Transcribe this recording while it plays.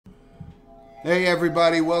Hey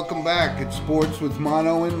everybody, welcome back. It's Sports with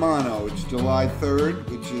Mono and Mono. It's July 3rd,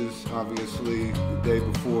 which is obviously the day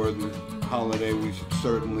before the holiday we should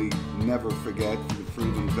certainly never forget for the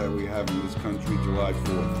freedoms that we have in this country, July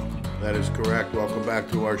 4th. That is correct. Welcome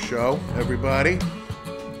back to our show, everybody.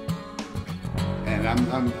 And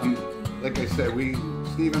I'm like I said,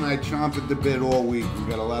 Steve and I chomped at the bit all week. We've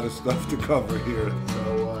got a lot of stuff to cover here,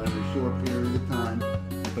 so in a short period of time.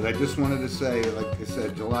 But I just wanted to say, like I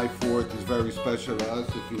said, July 4th is very special to us.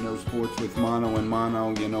 If you know Sports with Mono and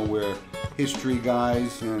Mono, you know we're history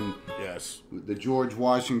guys and Yes. the George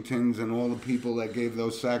Washingtons and all the people that gave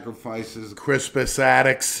those sacrifices. Crispus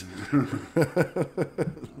Attucks.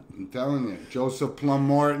 I'm telling you, Joseph Plum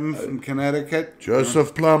Martin from Connecticut.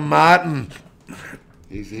 Joseph Plum Martin.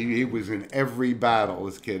 He was in every battle,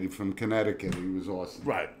 this kid from Connecticut. He was awesome.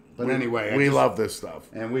 Right. But anyway, we love this stuff.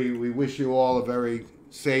 And we wish you all a very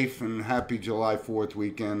safe and happy July 4th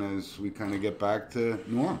weekend as we kind of get back to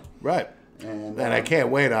norm. Right. And I can't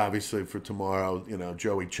wait, obviously, for tomorrow. You know,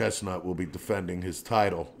 Joey Chestnut will be defending his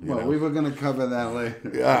title. Well, we were going to cover that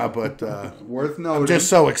later. Yeah, but Worth noting. I'm just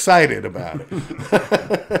so excited about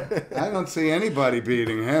it. I don't see anybody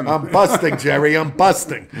beating him. I'm busting, Jerry. I'm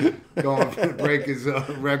busting. Going to break his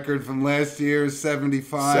record from last year's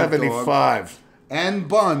 75. 75. Dog. And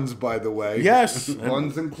buns, by the way. Yes.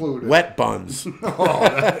 Buns included. Wet buns. Oh,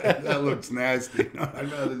 that looks nasty.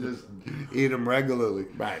 I'd rather just eat them regularly.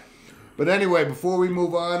 Right. But anyway, before we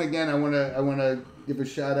move on, again, I want to give a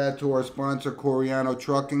shout out to our sponsor, Coriano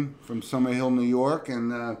Trucking from Summer Hill, New York,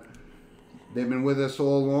 and they've been with us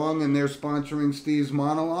all along, and they're sponsoring Steve's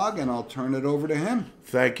monologue, and I'll turn it over to him.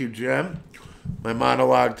 Thank you, Jim. My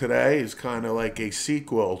monologue today is kind of like a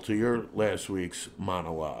sequel to your last week's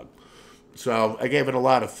monologue. So I gave it a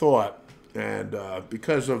lot of thought, and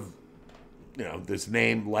because of this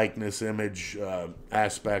name, likeness, image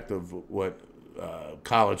aspect of what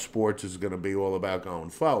college sports is going to be all about going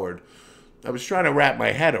forward, I was trying to wrap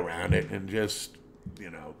my head around it and just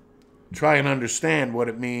try and understand what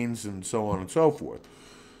it means and so on and so forth.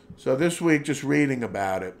 So this week, just reading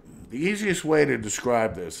about it, the easiest way to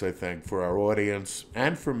describe this, I think, for our audience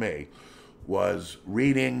and for me, was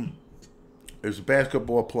reading. There's a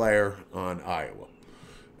basketball player on Iowa.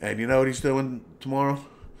 And you know what he's doing tomorrow?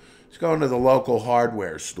 He's going to the local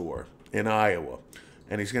hardware store in Iowa.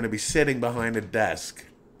 And he's going to be sitting behind a desk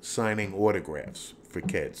signing autographs for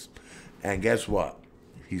kids. And guess what?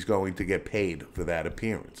 He's going to get paid for that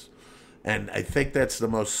appearance. And I think that's the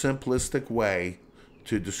most simplistic way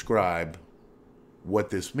to describe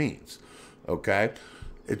what this means. Okay?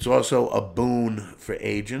 It's also a boon for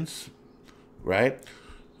agents, right?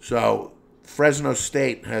 So Fresno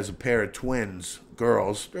State has a pair of twins,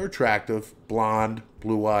 girls. They're attractive, blonde,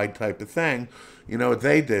 blue-eyed type of thing. You know what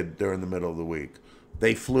they did during the middle of the week?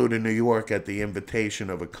 They flew to New York at the invitation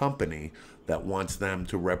of a company that wants them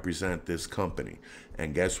to represent this company.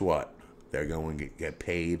 And guess what? They're going to get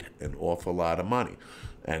paid an awful lot of money.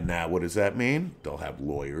 And now what does that mean? They'll have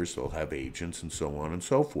lawyers, they'll have agents, and so on and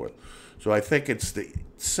so forth. So I think it's the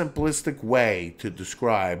simplistic way to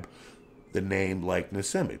describe the name,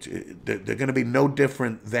 likeness, image. They're going to be no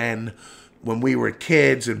different than when we were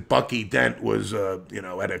kids and Bucky Dent was, at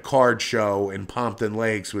a card show in Pompton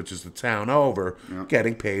Lakes, which is the town over,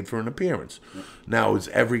 getting paid for an appearance. Yep. Now, is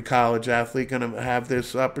every college athlete going to have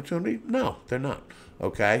this opportunity? No, they're not.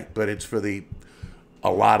 Okay, but it's for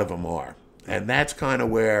a lot of them are, and that's kind of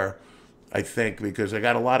where I think, because I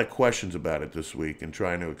got a lot of questions about it this week and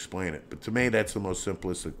trying to explain it. But to me, that's the most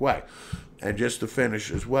simplistic way. And just to finish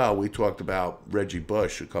as well, we talked about Reggie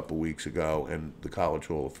Bush a couple weeks ago and the College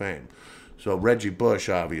Hall of Fame. So Reggie Bush,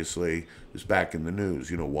 obviously, is back in the news.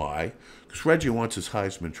 You know why? Because Reggie wants his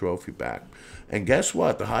Heisman Trophy back. And guess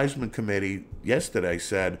what? The Heisman Committee yesterday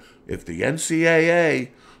said if the NCAA,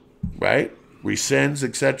 right, rescinds,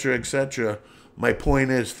 et cetera, my point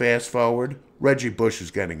is, fast forward, Reggie Bush is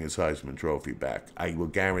getting his Heisman Trophy back. I will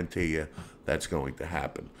guarantee you that's going to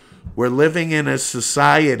happen. We're living in a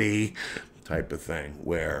society type of thing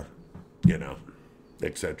where,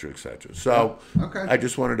 et cetera, et cetera. So okay. I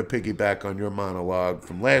just wanted to piggyback on your monologue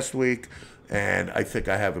from last week, and I think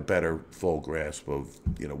I have a better full grasp of,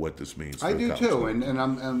 what this means. I do too, and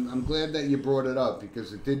I'm glad that you brought it up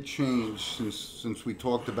because it did change since we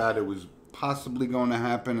talked about it was possibly going to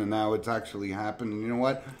happen, and now it's actually happened. And you know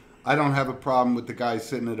what? I don't have a problem with the guy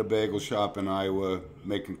sitting at a bagel shop in Iowa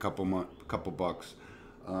making a couple bucks.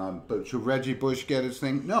 But should Reggie Bush get his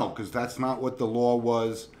thing? No, because that's not what the law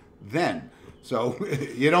was then. So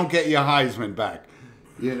you don't get your Heisman back.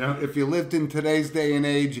 If you lived in today's day and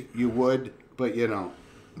age, you would, but you don't.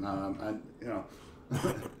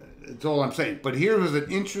 That's all I'm saying. But here was an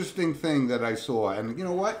interesting thing that I saw, and you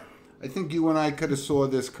know what? I think you and I could have saw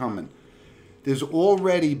this coming. There's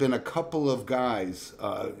already been a couple of guys,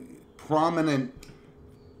 prominent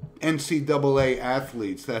NCAA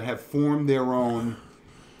athletes, that have formed their own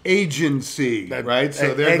agency, right?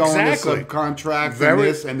 So they're exactly. going to subcontract and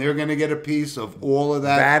this, and they're going to get a piece of all of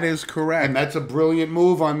that. That is correct. And that's a brilliant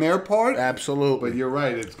move on their part. Absolutely. But you're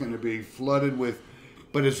right, it's going to be flooded with...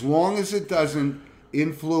 But as long as it doesn't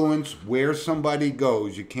influence where somebody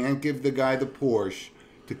goes, you can't give the guy the Porsche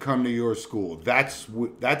to come to your school. That's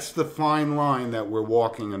the fine line that we're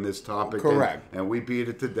walking on this topic. Correct. And we beat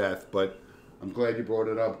it to death, but I'm glad you brought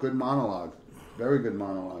it up. Good monologue. Very good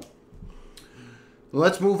monologue.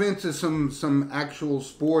 Let's move into some actual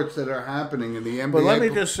sports that are happening in the NBA. But let me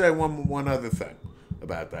just say one other thing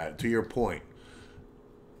about that, to your point.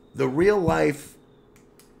 The real life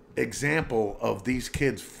example of these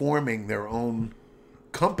kids forming their own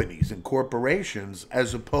companies and corporations,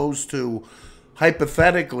 as opposed to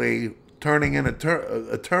hypothetically turning in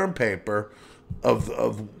a term paper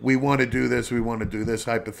of we want to do this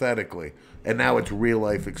hypothetically, and now it's real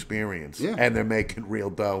life experience, and they're making real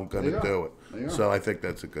dough, going to do it. So I think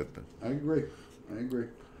that's a good thing. I agree.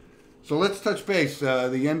 So let's touch base. The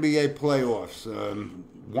NBA playoffs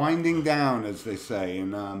winding down, as they say,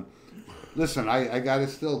 and listen, I got to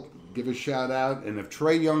still give a shout out. And if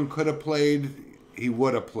Trae Young could have played, he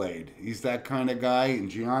would have played. He's that kind of guy.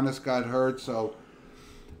 And Giannis got hurt, so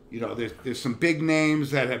you know there's some big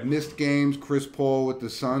names that have missed games. Chris Paul with the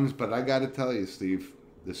Suns, but I got to tell you, Steve,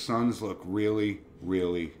 the Suns look really,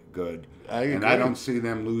 really good. And I don't see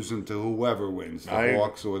them losing to whoever wins, the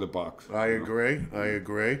Hawks or the Bucks. I agree.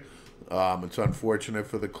 It's unfortunate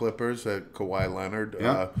for the Clippers that Kawhi Leonard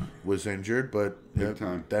was injured, but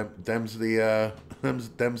them's the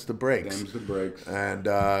breaks. Them's the breaks. And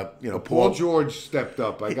Paul George stepped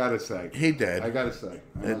up. I gotta say he did. I gotta say.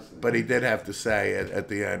 But he did have to say at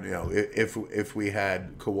the end, if we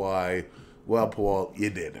had Kawhi, well, Paul, you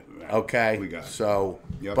did it. Okay, we got it. So,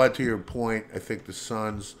 but to your point, I think the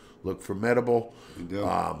Suns look formidable. They do.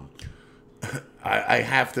 I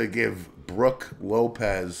have to give Brook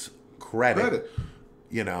Lopez credit.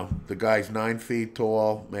 The guy's 9 feet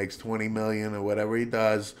tall, makes $20 million or whatever he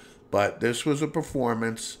does. But this was a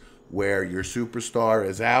performance where your superstar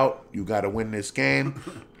is out. You got to win this game.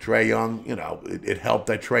 Trae Young, it helped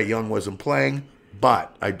that Trae Young wasn't playing.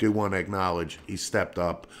 But I do want to acknowledge he stepped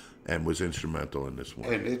up and was instrumental in this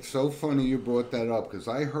one. And it's so funny you brought that up, because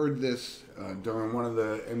I heard this during one of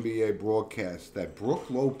the NBA broadcasts, that Brook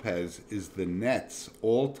Lopez is the Nets'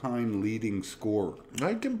 all-time leading scorer.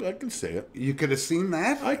 I can see it. You could have seen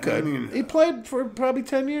that? I could. He played for probably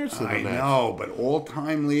 10 years for the Nets. I know, but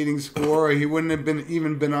all-time leading scorer, he wouldn't have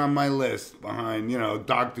even been on my list behind,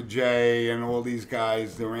 Dr. J and all these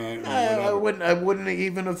guys, Durant. I wouldn't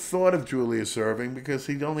even have thought of Julius Erving, because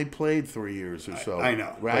he'd only played 3 years or so. I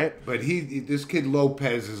know, right? But this kid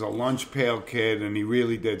Lopez is a lunch pail kid, and he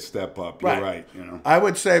really did step up. You're right. I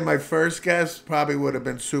would say my first guess probably would have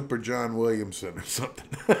been Super John Williamson or something.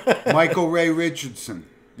 Michael Ray Richardson.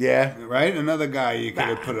 Yeah. Right? Another guy you could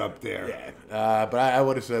have put up there. Yeah. But I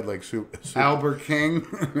would have said like Super Albert King.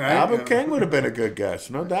 Right? Albert King would have been a good guess.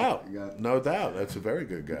 No doubt. No doubt. That's a very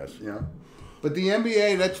good guess. Yeah. But the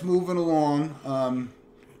NBA, that's moving along.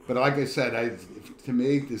 But like I said, to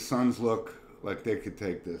me, the Suns look like they could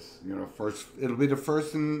take this. It'll be the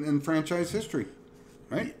first in franchise history.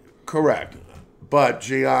 Right? Correct. But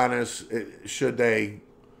Giannis, should they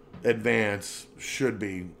advance, should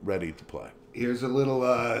be ready to play. Here's a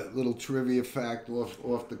little trivia fact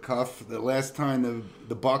off the cuff. The last time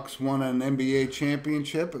the Bucks won an NBA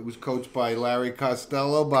championship, it was coached by Larry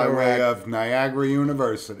Costello by way of Niagara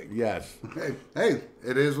University. Yes. Hey,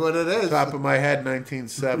 it is what it is. Top of my head,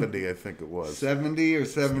 1970, I think it was. 70 or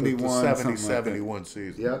 71. 71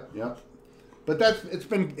 season. Yep. But it's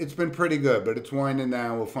been pretty good. But it's winding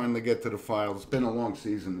down. We'll finally get to the finals. It's been a long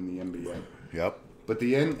season in the NBA. Yep. But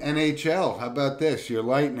the NHL, how about this? Your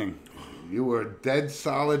Lightning. You were dead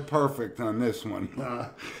solid perfect on this one.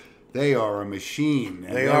 They are a machine.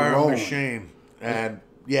 They are a machine. And,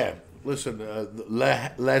 listen,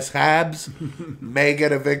 Les Habs may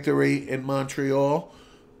get a victory in Montreal.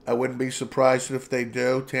 I wouldn't be surprised if they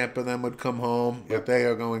do. Tampa then would come home. But they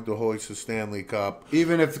are going to hoist the Stanley Cup.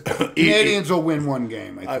 Even if the Canadians will win one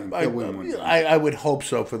game, I think. They'll win one game. I would hope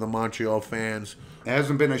so for the Montreal fans. There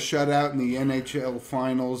hasn't been a shutout in the NHL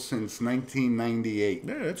Finals since 1998.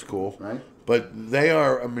 Yeah, that's cool. Right? But they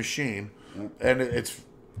are a machine. Yeah. And it's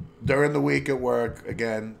during the week at work,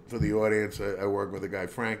 again, for the audience, I work with a guy,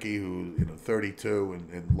 Frankie, who 32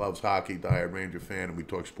 and loves hockey, diehard Ranger fan, and we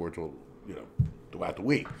talk sports throughout the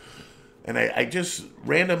week. And I just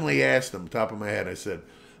randomly asked him, top of my head, I said,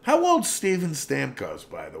 how old's Steven Stamkos,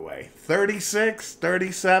 by the way? 36,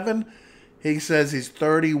 37? He says he's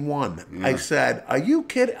 31. Yeah. I said, are you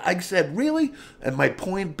kidding? I said, really? And my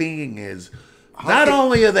point being is, not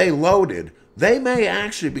only are they loaded, they may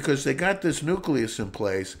actually, because they got this nucleus in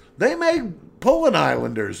place, they may pull an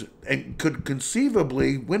Islanders and could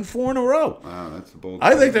conceivably win 4 in a row. Wow, that's a bold.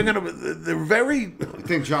 I think they're very. I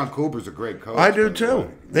think John Cooper's a great coach. I do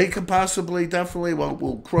too. They could possibly, definitely. Well,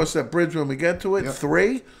 we'll cross that bridge when we get to it. Yep.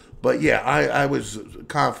 3, but yeah, I was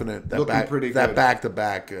confident that back to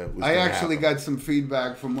back. I actually got some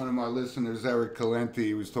feedback from one of my listeners, Eric Calenti.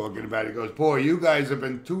 He was talking about it. He goes, "Boy, you guys have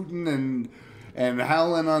been tooting and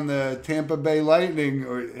howling on the Tampa Bay Lightning,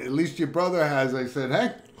 or at least your brother has." I said,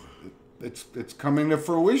 "Hey, it's coming to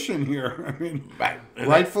fruition here." I mean,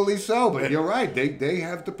 rightfully so. But you're right. They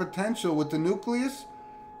have the potential with the nucleus.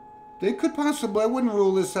 They could possibly. I wouldn't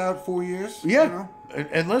rule this out 4 years. Yeah. You know?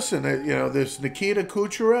 And listen, this Nikita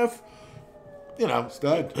Kucherov,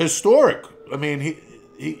 stud, historic. I mean,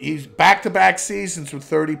 he's back-to-back seasons with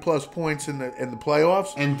 30-plus points in the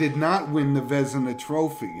playoffs, and did not win the Vezina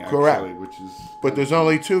Trophy. Actually, correct. Which is, but there's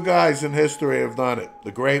only 2 guys in history who have done it: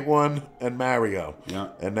 the Great One and Mario. Yeah.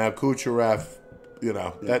 And now Kucherov.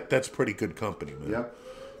 That's pretty good company, man. Yep.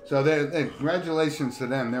 So congratulations to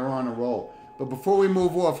them. They're on a roll. But before we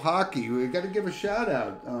move off hockey, we got to give a shout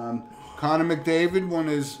out. Connor McDavid won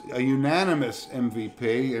a unanimous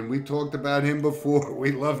MVP, and we talked about him before.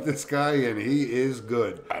 We love this guy, and he is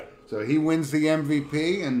good. So he wins the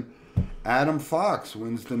MVP, and Adam Fox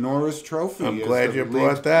wins the Norris Trophy. I'm glad you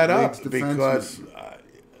brought that up because,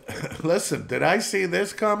 listen, did I see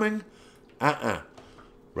this coming?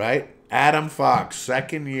 Right? Adam Fox,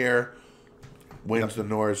 second year, wins the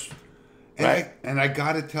Norris. Right? And I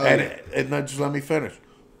got to tell you. And just let me finish.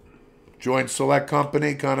 Joint select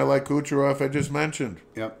company, kind of like Kucherov I just mentioned.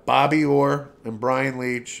 Yep. Bobby Orr and Brian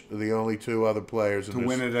Leach are the only 2 other players to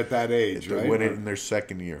win it at that age, right? To win it in their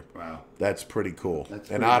second year. Wow. That's pretty cool.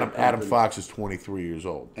 And Adam Fox is 23 years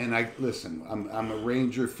old. And I'm a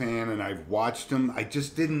Ranger fan, and I've watched him. I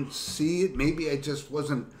just didn't see it. Maybe I just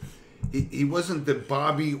wasn't. He wasn't the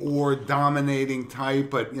Bobby Orr dominating type,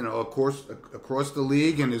 but of course, across the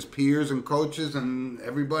league and his peers and coaches and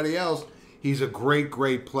everybody else, he's a great,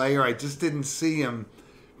 great player. I just didn't see him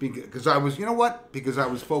because I was, because I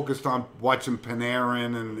was focused on watching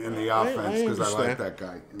Panarin and the offense because I like that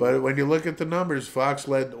guy. But when you look at the numbers, Fox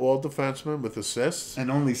led all defensemen with assists. And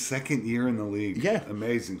only second year in the league. Yeah.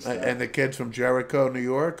 Amazing stuff. And the kid's from Jericho, New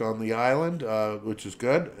York, on the island, which is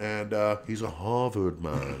good. And he's a Harvard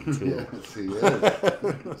man, too. Yes, he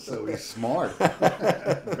is. So he's smart.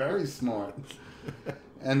 Very smart.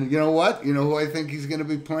 And you know what? You know who I think he's going to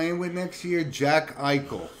be playing with next year? Jack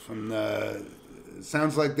Eichel from the...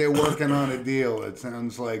 Sounds like they're working on a deal. It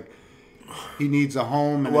sounds like he needs a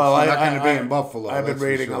home, and it's not going to be in Buffalo. I've been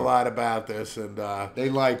reading a lot about this, and they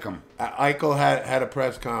like him. Eichel had a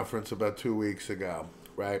press conference about 2 weeks ago,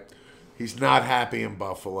 right? He's not happy in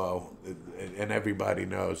Buffalo, and everybody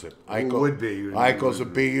knows it. Eichel would be. Eichel's a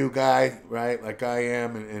BU guy, right, like I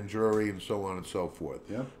am, and Drury, and so on and so forth.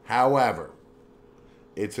 Yep. However,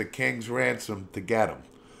 it's a king's ransom to get him.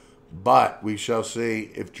 But we shall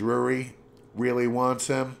see if Drury really wants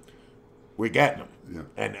him. We're getting him. Yeah.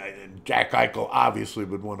 And Jack Eichel obviously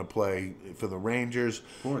would want to play for the Rangers.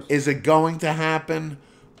 Of course. Is it going to happen?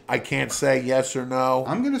 I can't say yes or no.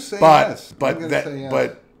 I'm going to say yes.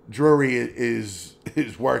 But Drury is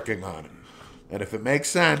working on it. And if it makes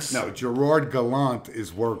sense... No, Gerard Gallant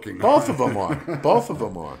is working Both of them are. Both of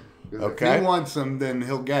them are. Okay? If he wants him, then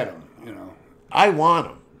he'll get him, I want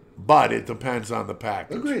him, but it depends on the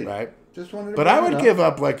package. Agreed. Right? Just wanted to But I would give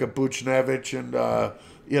up like a Buchnevich and, a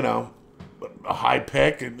high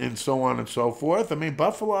pick and so on and so forth. I mean,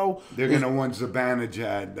 Buffalo... They're going to want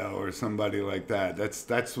Zibanejad, though, or somebody like that.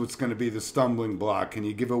 That's what's going to be the stumbling block. Can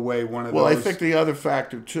you give away one of those? Well, I think the other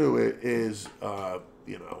factor, too, is,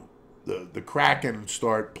 the Kraken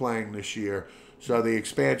start playing this year, so the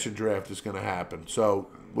expansion draft is going to happen. So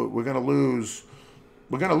we're going to lose...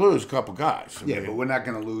 We're going to lose a couple guys. But we're not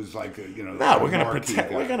going to lose like No, we're going to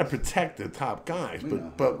protect. We're going to protect the top guys,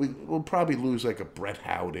 but we'll probably lose like a Brett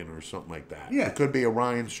Howden or something like that. Yeah, it could be a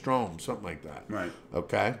Ryan Strome, something like that. Right.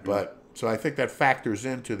 Okay, but so I think that factors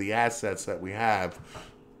into the assets that we have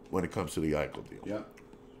when it comes to the Eichel deal. Yeah,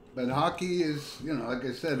 but hockey is like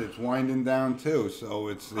I said, it's winding down too. So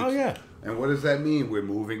it's oh yeah. And what does that mean? We're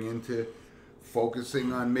moving into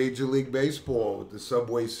focusing on Major League Baseball with the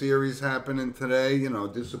Subway Series happening today.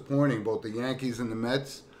 Disappointing. Both the Yankees and the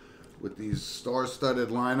Mets with these star-studded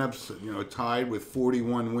lineups, tied with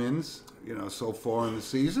 41 wins, so far in the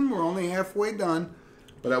season. We're only halfway done,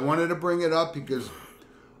 but I wanted to bring it up because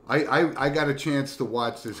I got a chance to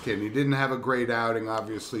watch this kid. He didn't have a great outing,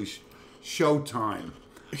 obviously. Showtime.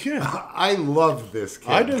 Yeah. I love this kid.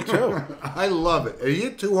 I do too. I love it. He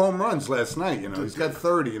hit 2 home runs last night. He's got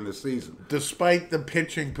 30 in the season. Despite the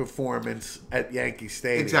pitching performance at Yankee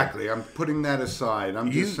Stadium. Exactly. I'm putting that aside.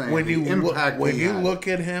 I'm just saying when the you impact when he you had. look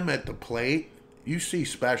at him at the plate, you see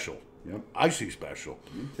special. Yep. I see special.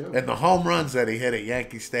 Me too. And the home runs that he hit at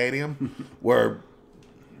Yankee Stadium were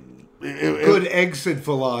Good exit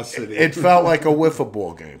velocity. It felt like a wiffle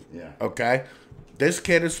ball game. Yeah. Okay. This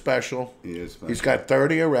kid is special. He is special. He's got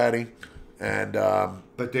 30 already, and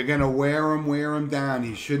But they're going to wear him down.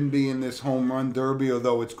 He shouldn't be in this home run derby,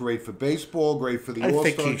 although it's great for baseball, great for the I All-Star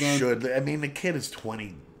think he game. should. I mean, the kid is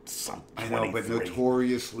 20 something. I know, but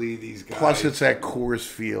notoriously these guys. Plus, it's at Coors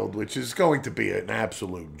Field, which is going to be an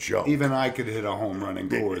absolute joke. Even I could hit a home run in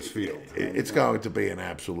Coors Field. It's going to be an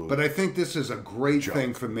absolute. But I think this is a great joke.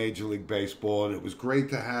 thing for Major League Baseball, and it was great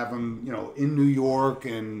to have him, in New York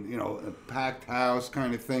and a packed house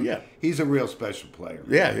kind of thing. Yeah. He's a real special player.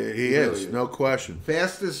 Yeah, he really is, no question.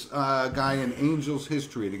 Fastest guy in Angels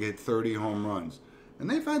history to get 30 home runs, and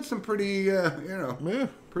they've had some pretty,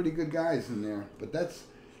 pretty good guys in there. But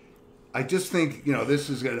I just think this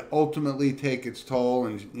is going to ultimately take its toll,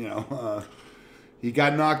 and he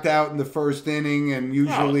got knocked out in the first inning, and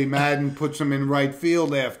usually Madden puts him in right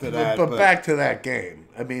field after that. But back to that game.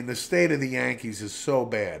 I mean, the state of the Yankees is so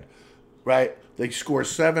bad, right? They score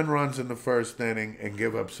 7 runs in the first inning and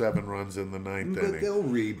give up 7 runs in the ninth But inning. they'll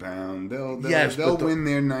rebound. They'll Yes, they'll but win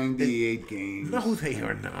their 98 games. No, they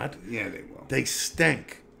are not. Yeah, they will. They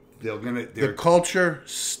stink. The They're culture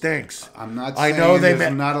stinks. I'm not I saying know they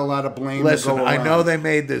there's not a lot of blame Listen, to go I know around. they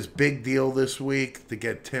made this big deal this week to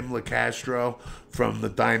get Tim LeCastro from the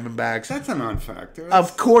Diamondbacks. That's a non-factor.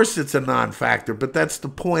 Of course it's a non-factor, but that's the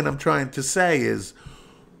point I'm trying to say is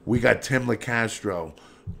we got Tim LeCastro.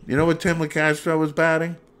 You know what Tim LeCastro was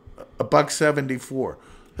batting? $174.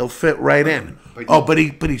 He'll fit right in. But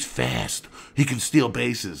he's fast. He can steal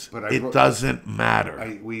bases. It doesn't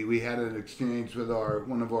matter. We had an exchange with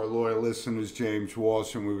one of our loyal listeners, James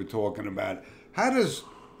Walsh, and we were talking about how does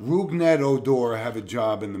Rougned Odor have a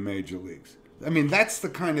job in the major leagues? I mean, that's the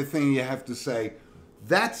kind of thing you have to say.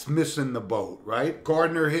 That's missing the boat, right?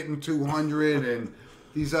 Gardner hitting 200 and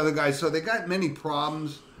these other guys. So they got many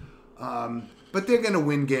problems. But they're going to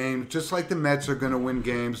win games, just like the Mets are going to win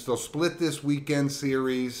games. They'll split this weekend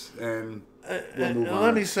series, and we'll move on.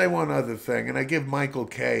 Let me say one other thing, and I give Michael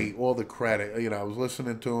Kay all the credit. I was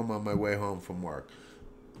listening to him on my way home from work.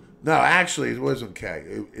 No, actually, it wasn't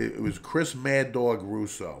Kay. It was Chris Mad Dog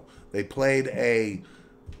Russo. They played a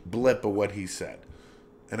blip of what he said,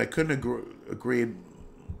 and I couldn't agree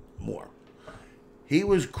more. He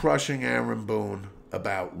was crushing Aaron Boone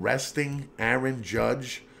about resting Aaron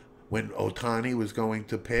Judge when Ohtani was going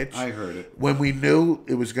to pitch. I heard it. When we knew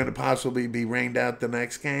it was going to possibly be rained out the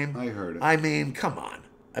next game. I heard it. I mean, come on.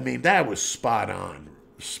 I mean, that was spot on.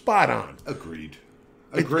 Spot on. Agreed.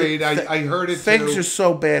 I heard it Things too. are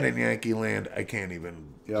so bad in Yankee land, I can't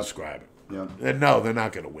even describe it. Yep. And no, they're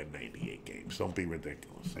not going to win 98 games. Don't be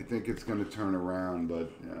ridiculous. I think it's going to turn around, but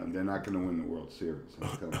they're not going to win the World Series.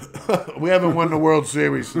 I'm telling you. We haven't won the World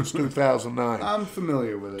Series since 2009. I'm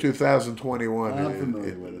familiar with it. 2021. I'm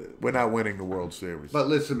familiar with it. We're not winning the World Series. But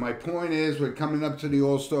listen, my point is we're coming up to the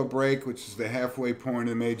All-Star break, which is the halfway point of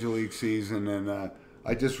the Major League season, and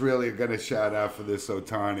I just really got to shout out for this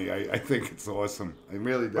Ohtani. I think it's awesome. I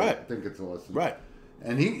really do. Right. I think it's awesome. Right.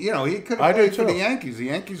 And he could I have do played for too. the Yankees. The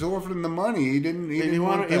Yankees offered him the money. He didn't. He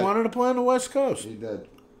want that. wanted to play on the West Coast. He did.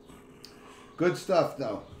 Good stuff,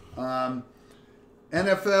 though.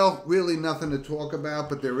 NFL, really nothing to talk about,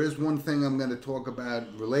 but there is one thing I'm going to talk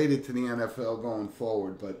about related to the NFL going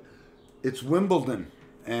forward, but it's Wimbledon.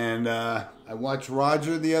 And I watched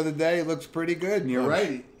Roger the other day. He looks pretty good, and you're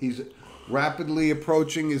right. He's rapidly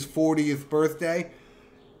approaching his 40th birthday.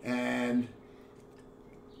 And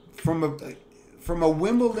from a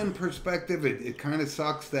Wimbledon perspective, it kind of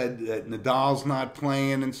sucks that Nadal's not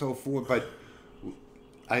playing and so forth, but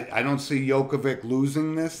I don't see Djokovic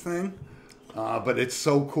losing this thing. But it's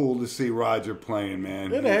so cool to see Roger playing,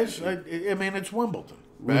 man. It is. I mean, it's Wimbledon.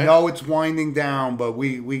 We Right? know it's winding down, but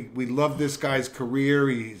we love this guy's career.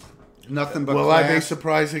 He's nothing but Will class. I be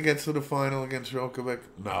surprised he gets to the final against Djokovic?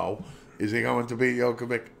 No. Is he going to beat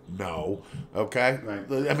Djokovic? No. Okay?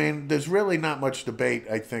 Right. I mean, there's really not much debate,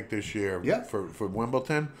 I think, this year Yeah. for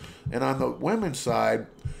Wimbledon. And on the women's side,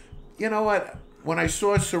 you know what? When I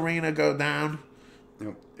saw Serena go down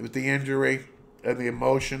Yep. with the injury, and the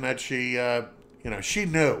emotion that she, she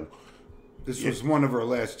knew. This was one of her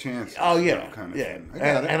last chances. Oh yeah, kind of yeah. thing. I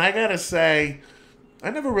got it. And I gotta say, I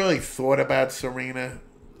never really thought about Serena,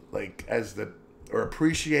 like or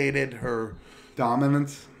appreciated her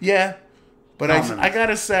Dominance. Yeah, but Dominance. I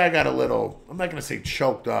gotta say I got a little. I'm not gonna say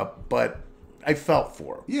choked up, but I felt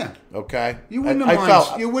for her. Yeah. Okay. You wouldn't I have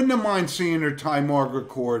felt. you wouldn't have mind seeing her tie Margaret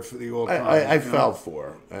Court for the all-time. I you know? felt for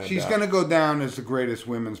her. And, She's going to go down as the greatest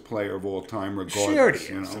women's player of all time, regardless. She already is.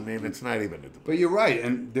 You know? I mean, it's not even. But you're right,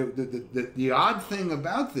 and the odd thing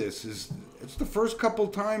about this is it's the first couple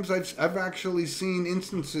times I've actually seen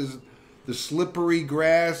instances, the slippery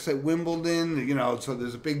grass at Wimbledon. You know, so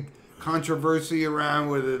there's a big controversy around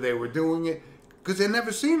whether they were doing it. Because they'd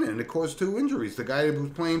never seen it, and it caused 2 injuries. The guy who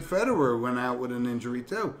was playing Federer went out with an injury,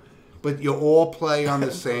 too. But you all play on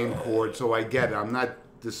the same court, so I get it. I'm not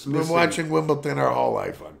dismissing. I've been watching Wimbledon our whole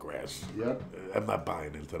life on grass. Yep. I'm not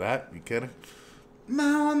buying into that. You kidding?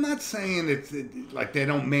 No, I'm not saying it's like they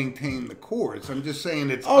don't maintain the courts. I'm just saying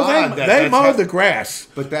it's Oh, odd they mow the grass.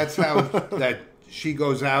 But that's how that she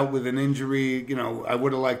goes out with an injury. You know, I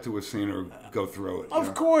would have liked to have seen her go through it.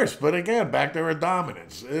 Of course, but again, back to her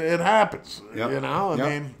dominance. It happens. Yep. You know, I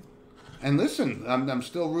mean. And listen, I'm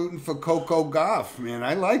still rooting for Coco Gauff, man.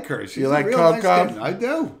 I like her. She's You like a real Coco? Nice kid. I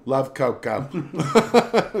do. Love Coco.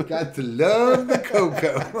 Got to love the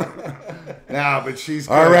Coco. No, but she's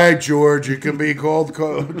good. All right, George. You can be called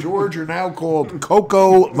George. You're now called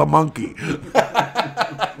Coco the monkey.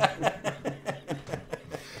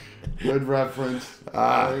 Good reference.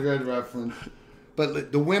 Very good reference.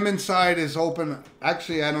 But the women's side is open.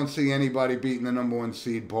 Actually, I don't see anybody beating the number 1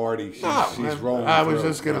 seed, Barty. She's rolling. I was through,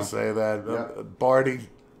 just gonna you know? say that, Yep. Barty.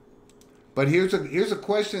 But here's a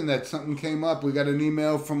question that something came up. We got an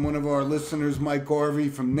email from one of our listeners, Mike Garvey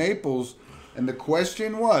from Naples, and the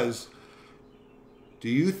question was, do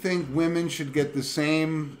you think women should get the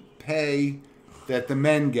same pay that the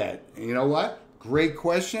men get? And you know what? Great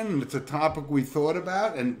question. It's a topic we thought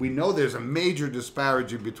about, and we know there's a major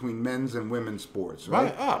disparity between men's and women's sports,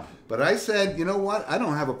 right? But I said, you know what? I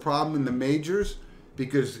don't have a problem in the majors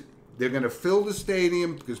because they're going to fill the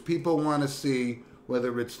stadium because people want to see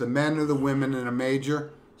whether it's the men or the women in a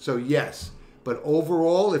major. So yes, but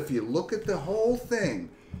overall, if you look at the whole thing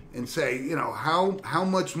and say, you know, how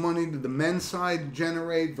much money did the men's side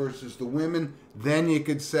generate versus the women, then you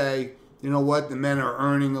could say, you know what, the men are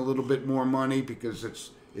earning a little bit more money because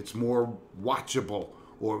it's more watchable,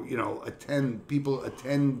 or you know, people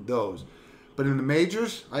attend those. But in the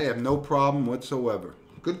majors, I have no problem whatsoever.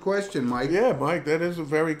 Good question, Mike. Yeah, Mike, that is a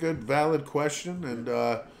very good, valid question. And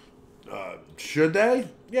should they?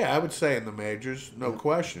 Yeah, I would say in the majors, no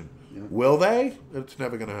question. Yeah. Will they? It's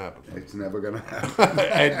never going to happen. It's never going to happen.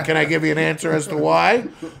 And can I give you an answer as to why?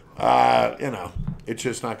 You know, it's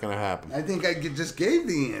just not going to happen. I think I just gave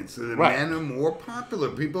the answer. The Right. men are more popular.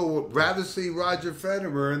 People would rather see Roger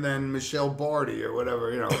Federer than Michelle Barty or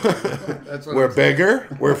whatever. You know, that's what We're I'm saying.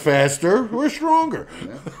 bigger, we're faster, we're stronger.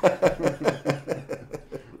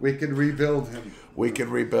 We can rebuild him. We can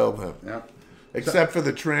rebuild him. Yeah. Except for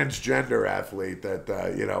the transgender athlete that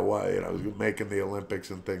making the Olympics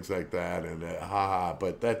and things like that, and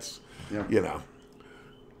but that's you know,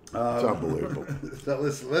 it's unbelievable. So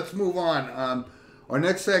let's move on. Our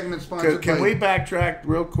next segment sponsored Can by... we backtrack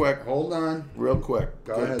real quick? Hold on. Real quick.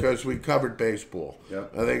 Go ahead. Because we covered baseball.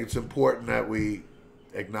 Yep. I think it's important that we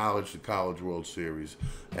acknowledge the College World Series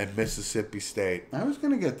and Mississippi State. I was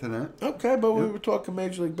going to get to that. Okay, but we were talking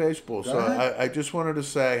Major League Baseball. Go So ahead. I just wanted to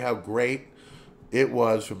say how great it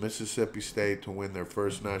was for Mississippi State to win their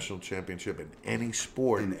first national championship in any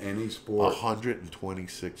sport. In any sport.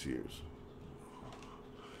 126 years.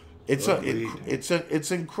 Agreed.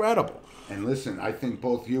 It's incredible. And listen, I think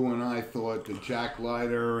both you and I thought that Jack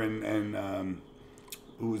Leiter and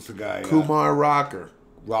who was the guy? Kumar Rocker,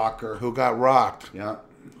 Rocker. who got rocked. Yeah,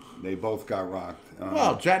 they both got rocked.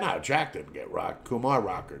 Well, Jack didn't get rocked. Kumar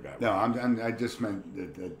Rocker got rocked. No, I just meant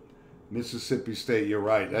that Mississippi State. You're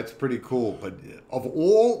right. That's pretty cool. But of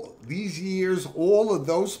all these years, all of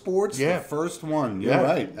those sports, Yeah. the first one. You're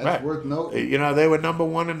right. That's worth noting. You know, they were number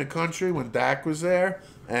 1 in the country when Dak was there.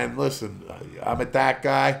 And listen, I'm a Dak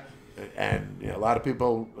guy, and you know, a lot of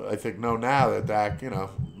people I think know now that Dak, you know,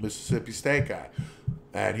 Mississippi State guy,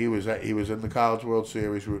 and he was in the College World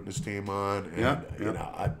Series rooting his team on, and you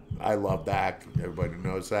know, I love Dak. Everybody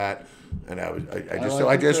knows that, and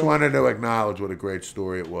I just wanted to acknowledge what a great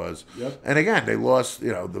story it was. Yep. And again, they lost.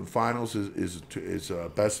 You know, the finals is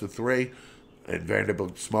best of 3, and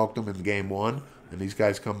Vanderbilt smoked them in game 1, and these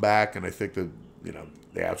guys come back, and I think the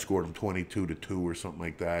they outscored them 22-2 or something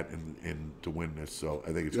like that, and to win this. So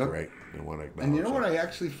I think it's great. I want to acknowledge And you know that. what I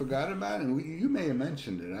actually forgot about, and you may have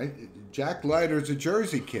mentioned it. Jack Leiter's a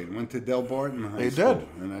Jersey kid, went to Del Barton High School. Did.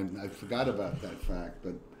 And I forgot about that fact,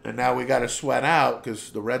 but. And now we got to sweat out because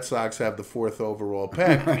the Red Sox have the 4th overall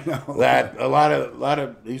pick. I know. That a lot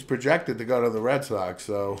of he's projected to go to the Red Sox,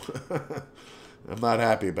 so I'm not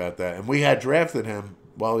happy about that. And we had drafted him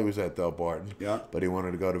while he was at Del Barton, but he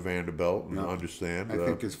wanted to go to Vanderbilt. And understand. I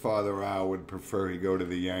think his father Al would prefer he go to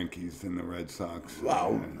the Yankees than the Red Sox.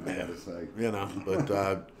 Wow, I gotta say.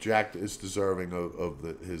 But Jack is deserving of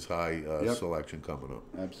his high selection coming up.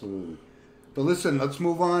 Absolutely. But listen, let's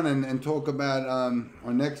move on and talk about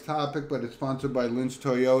our next topic, but it's sponsored by Lynch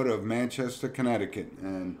Toyota of Manchester, Connecticut.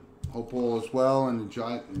 And hope all is well and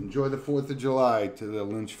enjoy the 4th of July to the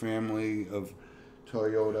Lynch family of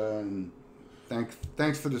Toyota. And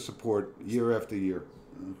thanks for the support year after year.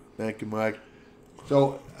 Thank you, Mike.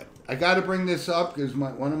 So I got to bring this up because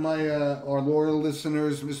one of our loyal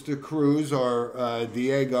listeners, Mr. Cruz, or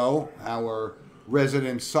Diego, our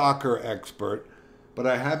resident soccer expert. But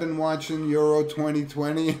I have been watching Euro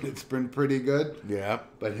 2020, and it's been pretty good. Yeah.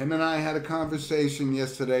 But him and I had a conversation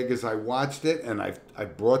yesterday because I watched it, and I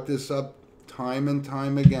brought this up time and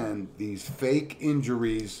time again. These fake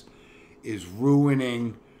injuries is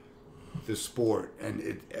ruining the sport.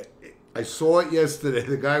 And I saw it yesterday.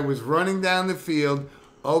 The guy was running down the field,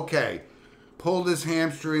 pulled his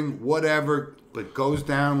hamstring, whatever, but goes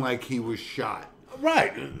down like he was shot.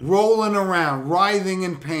 Right. Rolling around, writhing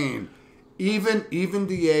in pain. Even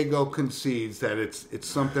Diego concedes that it's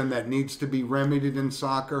something that needs to be remedied in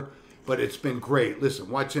soccer, but it's been great. Listen,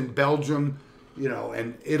 watching Belgium,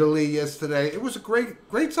 and Italy yesterday, it was a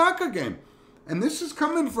great soccer game. And this is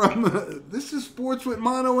coming from, this is Sports with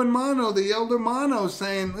Mono and Mono, the elder Mono,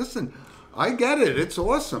 saying, listen, I get it. It's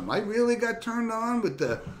awesome. I really got turned on with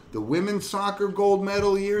the women's soccer gold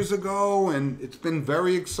medal years ago, and it's been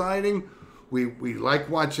very exciting. We like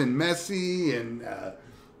watching Messi and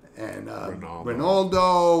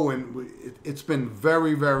Ronaldo, and it's been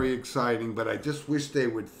very, very exciting. But I just wish they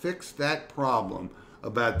would fix that problem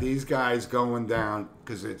about these guys going down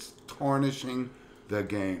because it's tarnishing the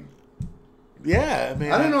game. Yeah, I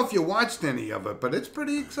mean, I don't know if you watched any of it, but it's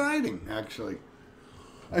pretty exciting, actually.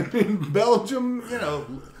 I mean, Belgium,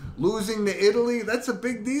 losing to Italy, that's a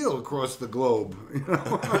big deal across the globe.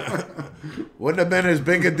 Wouldn't have been as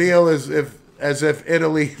big a deal as if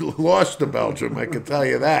Italy lost to Belgium, I can tell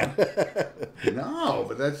you that. No,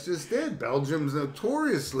 but that's just it. Belgium's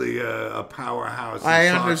notoriously a powerhouse in I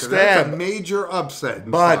soccer. understand. That's a major upset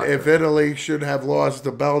in But soccer. if Italy should have lost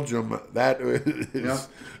to Belgium, that is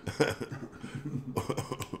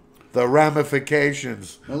the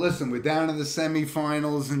ramifications. Now listen, we're down to the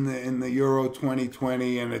semifinals in the Euro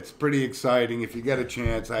 2020, and it's pretty exciting. If you get a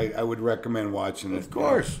chance, I would recommend watching it. Of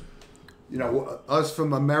course. Us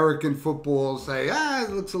from American football say,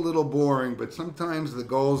 it looks a little boring, but sometimes the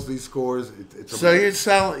goals he scores, it's So you're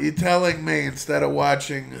telling me instead of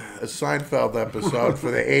watching a Seinfeld episode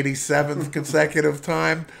for the 87th consecutive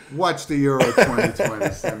time, watch the Euro 2020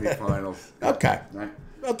 semifinals. Okay. Right?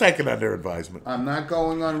 I'll take it under advisement. I'm not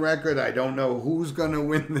going on record. I don't know who's going to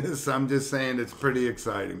win this. I'm just saying it's pretty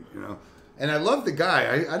exciting, And I love the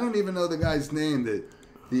guy. I don't even know the guy's name,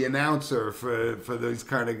 the announcer for those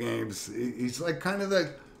kind of games. He's like kind of I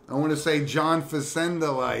want to say John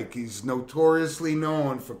Facenda-like. He's notoriously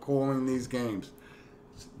known for calling these games.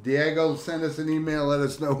 Diego, send us an email, let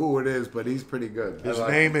us know who it is, but he's pretty good. His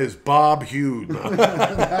name is Bob Hughes. I don't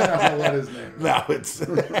know what his name is. No,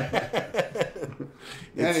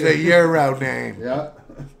 it's a Euro name. Yeah.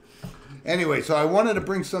 Anyway, so I wanted to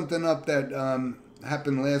bring something up that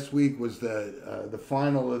happened last week. Was the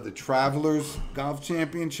final of the Travelers Golf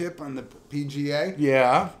Championship on the PGA.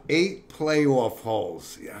 Yeah. 8 playoff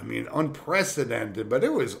holes. Yeah, I mean, unprecedented, but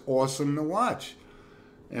it was awesome to watch.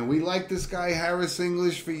 And we liked this guy, Harris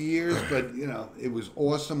English, for years, but, it was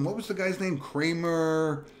awesome. What was the guy's name?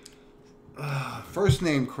 Kramer. First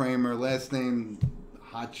name Kramer, last name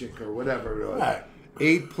Hotchick or whatever it was. Right.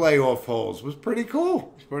 8 playoff holes. It was pretty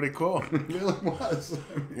cool. It's pretty cool. It really was.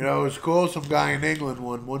 It was cool. Some guy in England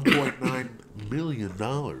won $1.9 million.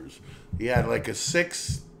 He had like a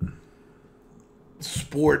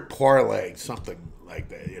 6-sport parlay, something like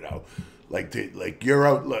that, like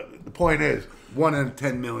Euro. Look, the point is, 1 in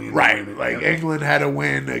 10 million. right? Like England had to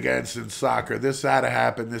win against in soccer. This had to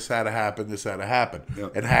happen. This had to happen. This had to happen.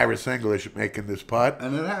 Yep. And Harris English making this putt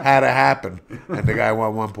And it happened. had to happen. And the guy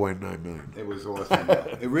won 1.9 million. It was awesome.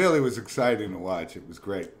 It really was exciting to watch. It was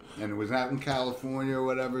great. And it was out in California or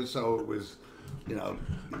whatever, so it was you know,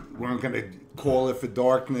 weren't going to call it for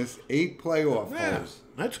darkness. 8 playoff Yeah, holes.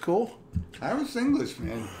 that's cool. Harris English,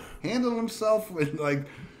 man, handled himself with, like,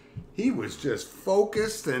 he was just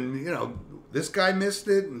focused, and, you know, this guy missed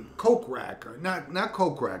it, and Coke Rack, or not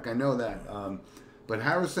Coke Rack, I know that. But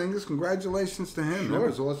Harris English, congratulations to him. Sure. That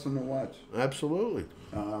was awesome to watch. Absolutely.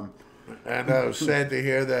 And I was sad to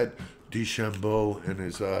hear that DeChambeau and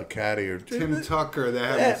his caddy are Tim Tucker, they're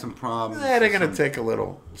having some problems. Yeah, they're going to take a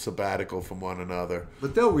little sabbatical from one another.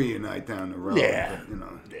 But they'll reunite down the road. Yeah. But, you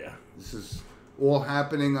know, Yeah. this is all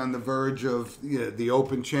happening on the verge of, you know, the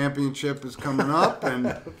Open Championship is coming up, and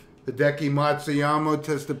Hideki Matsuyama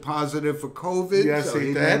tested positive for COVID, Yes, so he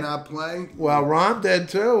he did. may not play. Well, Rahm did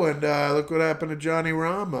too, and look what happened to Johnny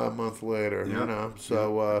Rahm a month later. Yeah. You know,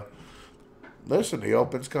 so listen, the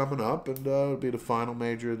Open's coming up, and it'll be the final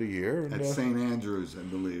major of the year. And, At St. Andrews, I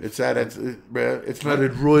believe. it's it's not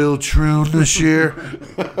at Royal Troon this year.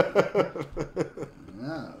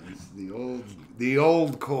 Yeah, it's the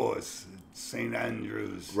old course, St.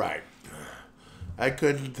 Andrews. Right. I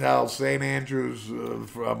couldn't tell St. Andrews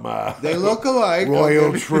from They look alike.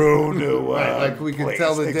 Royal Troon to Right, like we can place.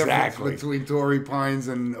 tell the Exactly. difference between Torrey Pines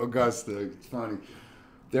and Augusta. It's funny.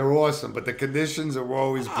 They're awesome, but the conditions are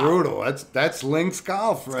always brutal. That's links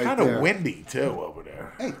golf right Kind there. of windy too over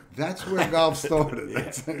there. Hey, that's where golf started.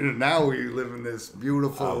 Now we live in this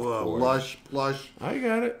beautiful, Of course. lush, plush. I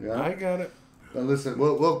got it. Yeah. I got it. But listen,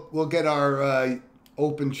 we'll get our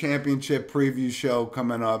Open Championship preview show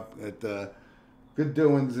coming up at Good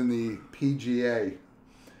Doings in the PGA.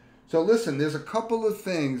 So listen, there's a couple of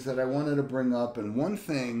things that I wanted to bring up, and one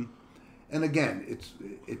thing, and again,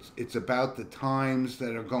 it's about the times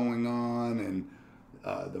that are going on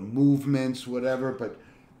and the movements, whatever, but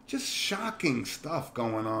just shocking stuff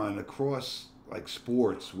going on across like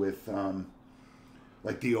sports with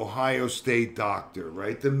like the Ohio State doctor,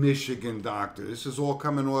 right? The Michigan doctor. This is all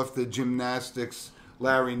coming off the gymnastics,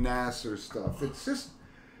 Larry Nassar stuff. It's just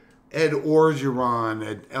Ed Orgeron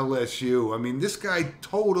at LSU. I mean, this guy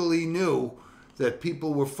totally knew that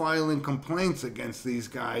people were filing complaints against these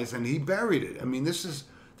guys, and he buried it. I mean, this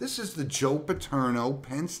is the Joe Paterno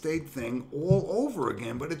Penn State thing all over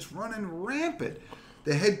again, but it's running rampant.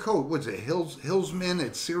 The head coach, what's it, Hillsman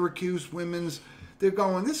at Syracuse Women's, they're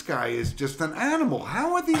going, this guy is just an animal.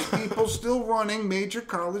 How are these people still running major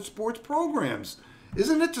college sports programs?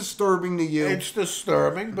 Isn't it disturbing to you? It's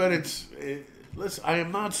disturbing, but listen, I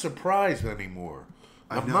am not surprised anymore.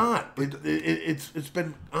 I'm not. It's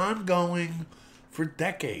been ongoing for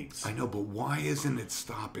decades. I know, but why isn't it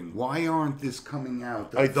stopping? Why aren't this coming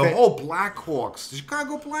out? I The think- whole Blackhawks, the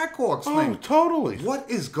Chicago Blackhawks Oh, thing. totally. What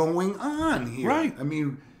is going on here? Right. I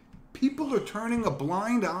mean, people are turning a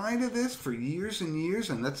blind eye to this for years and years,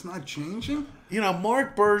 and that's not changing? You know,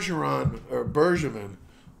 Mark Bergevin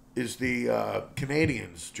is the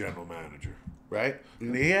Canadians general manager, right?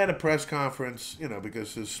 And he had a press conference, you know,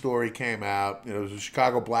 because his story came out. You know, it was a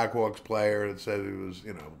Chicago Blackhawks player that said he was,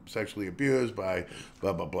 you know, sexually abused by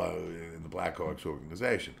blah, blah, blah in the Blackhawks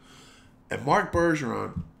organization. And Mark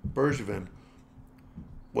Bergevin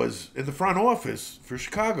was in the front office for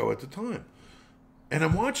Chicago at the time. And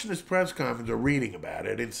I'm watching this press conference or reading about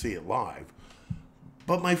it. I didn't see it live.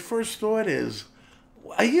 But my first thought is,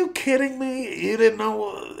 are you kidding me? You didn't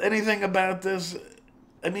know anything about this?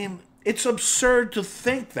 I mean, it's absurd to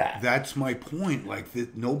think that. That's my point. Like,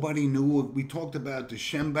 nobody knew. We talked about the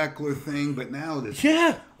Schembechler thing, but now this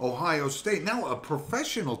Yeah. Ohio State, now a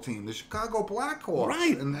professional team, the Chicago Blackhawks.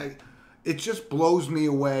 Right. And it just blows me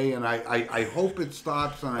away, and I hope it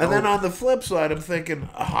stops. And And then on the flip side, I'm thinking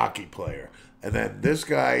a hockey player. And then this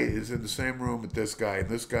guy is in the same room with this guy, and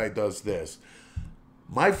this guy does this.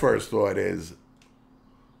 My first thought is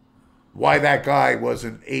why that guy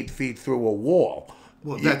wasn't 8 feet through a wall.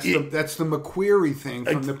 Well, that's the McQueary thing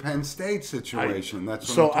from the Penn State situation.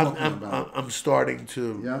 That's what I'm talking about. I'm starting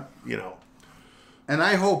to, Yeah. you know, And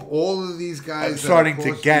I hope all of these guys I'm starting that are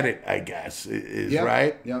to close get it, I guess, is Yep,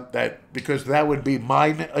 right? yep. That because that would be my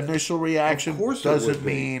initial reaction. Of course it doesn't would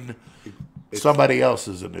be. mean somebody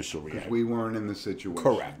else's initial reaction. we weren't in the situation.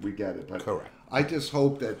 Correct. We get it. But Correct. I just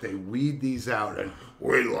hope that they weed these out. And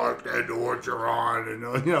we liked Ed Orgeron,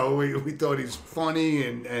 and you know, we thought he's funny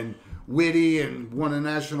and witty and won a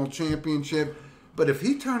national championship. But if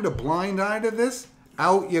he turned a blind eye to this,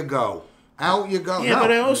 out you go. Out you go. Yeah, No.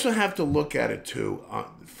 but I also have to look at it too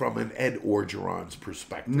from an Ed Orgeron's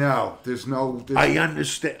perspective. No, there's no. I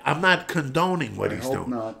understand. I'm not condoning what he's hope doing.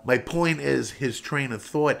 not. My point is, his train of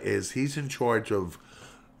thought is he's in charge of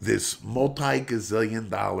this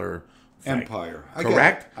multi-gazillion-dollar thing. Empire.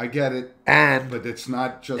 Correct? I get it. And But it's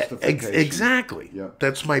not justification. exactly. Yep.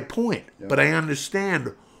 That's my point. But I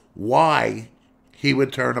understand why he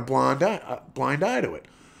would turn a blind eye to it.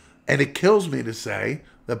 And it kills me to say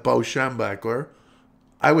that Bo Schembechler,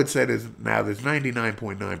 I would say there's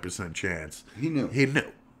 99.9% chance. He knew. He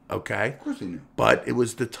knew, okay? Of course he knew. But it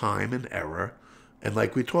was the time and era, and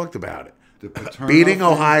like we talked about it. The Paterno Beating thing.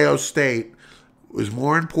 Ohio State was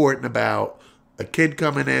more important about a kid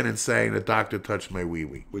coming in and saying, the doctor touched my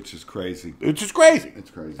wee-wee. Which is crazy. Which is crazy.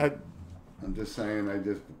 It's crazy. I'm just saying, I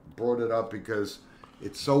just brought it up because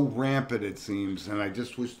it's so rampant, it seems, and I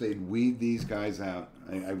just wish they'd weed these guys out.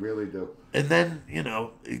 I really do. And then,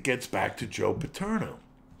 it gets back to Joe Paterno,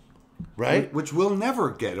 right? Which we'll never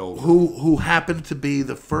get over. Who happened to be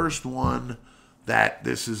the first one that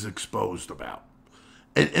this is exposed about.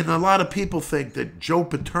 And a lot of people think that Joe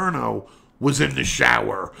Paterno was in the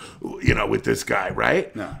shower, with this guy,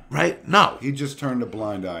 right? No. Right? No. He just turned a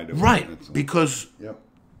blind eye to it. Right. Because Yep.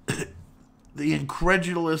 the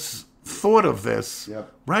incredulous thought of this,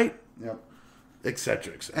 Yep. right? Yep. Et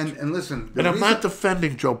cetera, et cetera. And listen, And I'm not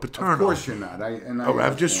defending Joe Paterno. Of course you're not. I'm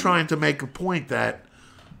I'm just trying to make a point that,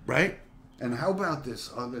 right? And how about this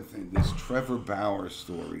other thing, this Trevor Bauer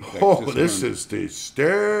story? This is disturbing.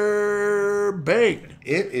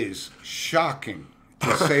 It is shocking,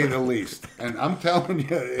 to say the least. And I'm telling you,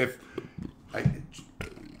 if I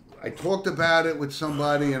talked about it with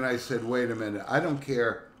somebody and I said, wait a minute, I don't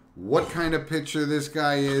care what kind of pitcher this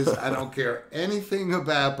guy is. I don't care anything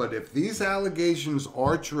about, but if these allegations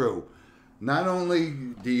are true, not only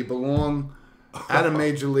do you belong out of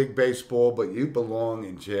Major League Baseball, but you belong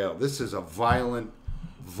in jail. This is a violent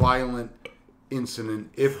incident,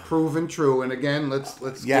 if proven true. And again, let's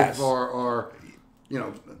Yes. give our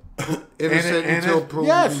innocent until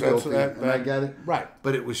proven guilty. And I get it. Right.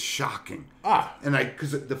 But it was shocking. And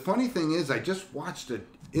Because the funny thing is, I just watched an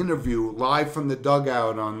interview live from the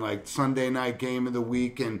dugout on like Sunday night game of the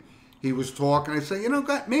week, and he was talking. I said,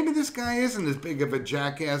 God, maybe this guy isn't as big of a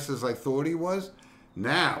jackass as I thought he was.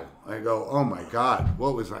 Now I go, oh my God,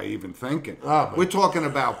 what was I even thinking? We're talking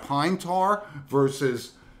about pine tar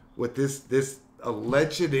versus what this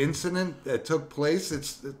alleged incident that took place.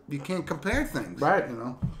 You can't compare things, right?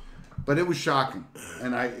 But it was shocking,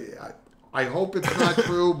 and I hope it's not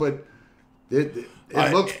true, but it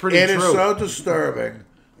looks pretty true. It is so disturbing,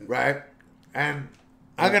 right? And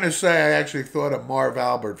I'm going to say I actually thought of Marv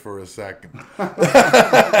Albert for a second.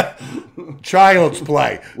 Child's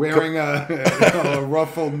play. Wearing a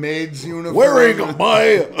ruffled maid's uniform. Wearing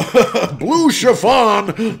my blue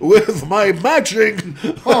chiffon with my matching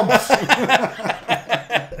pumps.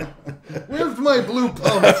 Where's my blue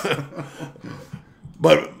pumps?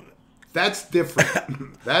 But that's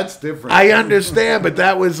different. That's different. I understand, but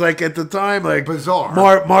that was like at the time, like bizarre.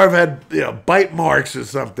 Marv had bite marks or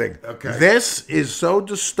something. Okay. This is so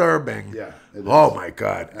disturbing. Yeah. Oh my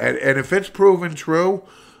God! And if it's proven true,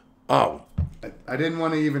 I didn't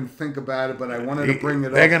want to even think about it, but I wanted to bring it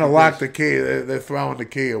up. They're going to lock the key. They're throwing the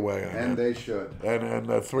key away. And they should. And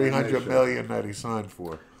the $300 million that he signed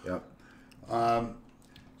for. Yep.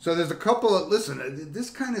 So there's a couple of this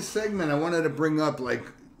kind of segment I wanted to bring up, like,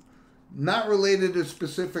 not related to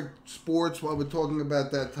specific sports while we're talking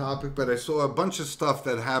about that topic, but I saw a bunch of stuff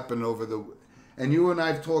that happened and you and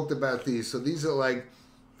I've talked about these, so these are like,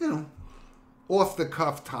 off the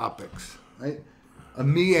cuff topics, right? A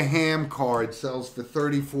Mia Hamm card sells for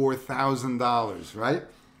 $34,000, right?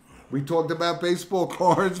 We talked about baseball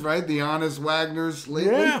cards, right? The Honest Wagners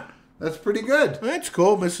lately. Yeah. That's pretty good. That's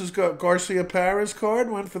cool. Mrs. Garcia Parra's card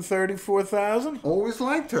went for $34,000. Always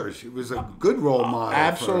liked her. She was a good role model.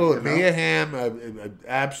 Absolutely, Mia Hamm, an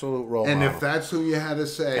absolute role model. And if that's who you had to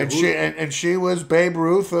say, and she was Babe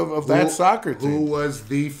Ruth of that soccer team. Who was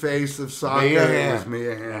the face of soccer? Mia Hamm. It was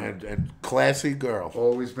Mia Hamm. And classy girl.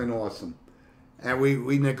 Always been awesome. And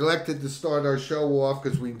we neglected to start our show off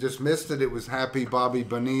because we just missed it. It was Happy Bobby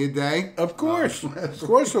Bonilla Day. Of course. Of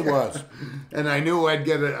course it was. And I knew I'd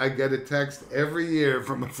get a text every year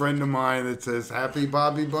from a friend of mine that says, Happy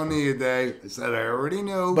Bobby Bonilla Day. I said, I already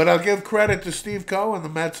knew. But I'll give credit to Steve Cohen, the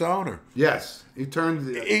Mets owner. Yes. He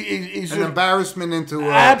turned he's an embarrassment into a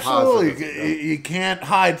absolutely. positive. You can't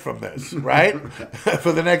hide from this, right?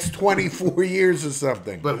 For the next 24 years or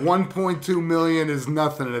something. But 1.2 million is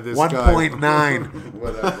nothing to this 1.9.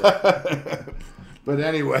 Whatever. But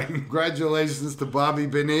anyway, congratulations to Bobby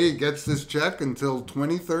Bonilla. He gets this check until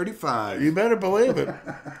 2035. You better believe it.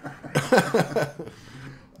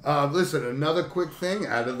 Listen, another quick thing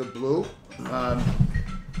out of the blue.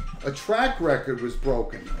 A track record was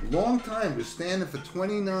broken. A long time. It was standing for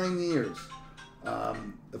 29 years.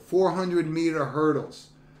 The 400-meter hurdles.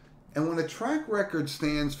 And when a track record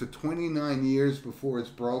stands for 29 years before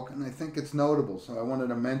it's broken, I think it's notable. So I wanted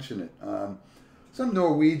to mention it. some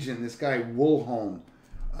Norwegian. This guy Woolholm,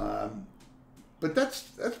 but that's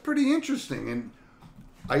pretty interesting. And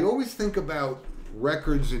I always think about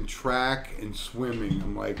records in track and swimming.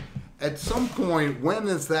 I'm like, at some point, when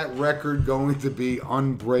is that record going to be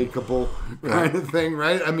unbreakable, kind of thing,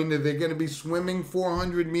 right? I mean, are they going to be swimming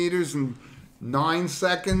 400 meters in 9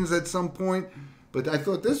 seconds at some point? But I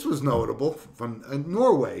thought this was notable from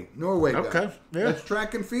Norway. Norway. Okay, guy. yeah. That's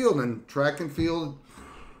track and field, and track and field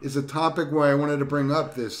is a topic where I wanted to bring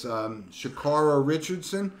up this Shakara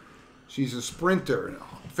Richardson. She's a sprinter,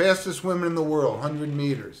 fastest woman in the world, 100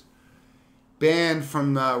 meters. Banned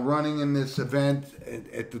from running in this event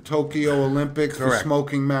at the Tokyo Olympics for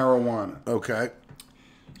smoking marijuana. Okay.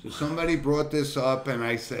 So somebody brought this up, and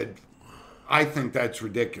I said, I think that's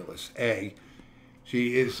ridiculous. A,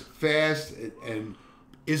 she is fast, and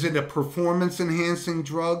is it a performance-enhancing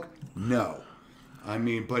drug? No. I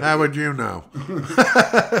mean, but how would you know?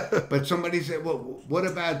 But somebody said, well, what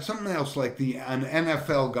about something else like an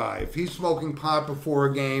NFL guy? If he's smoking pot before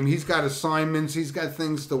a game, he's got assignments, he's got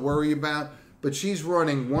things to worry about. But she's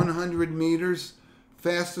running 100 meters,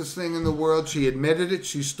 fastest thing in the world. She admitted it.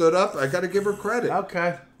 She stood up. I got to give her credit.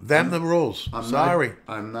 Okay. Then the rules. I'm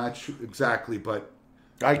not sure exactly, but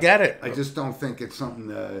I get it. I just don't think it's something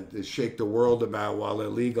to shake the world about while they're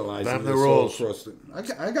legalizing Then the this rules. all across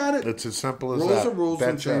I got it. It's as simple as rules that. Rules are rules,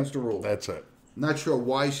 That's and change it. the rules. That's it. Not sure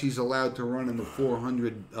why she's allowed to run in the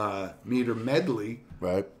 400 meter medley.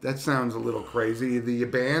 Right. That sounds a little crazy. Either you're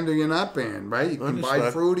banned or you're not banned, right? You can buy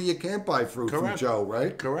fruit or you can't buy fruit from Joe,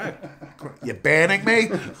 right? Correct. You banning me?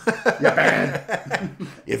 You're banned.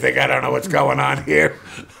 You think I don't know what's going on here?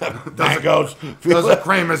 Mangoes. Those are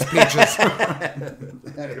Kramer's peaches.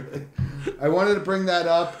 Anyway, I wanted to bring that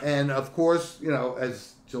up, and of course, you know,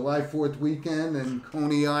 as July 4th weekend in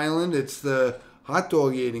Coney Island, it's the hot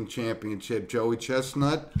dog eating championship. Joey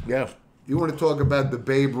Chestnut. Yeah. You want to talk about the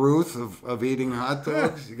Babe Ruth of eating hot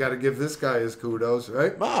dogs? You got to give this guy his kudos,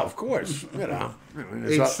 right? Well, of course. You know.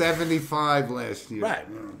 Ate 75 last year. Right.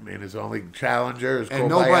 I mean, his only challenger is and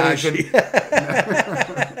nobody Kobayashi.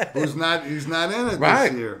 can. He's not in it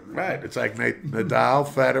Right. this year. Right. It's like Nadal,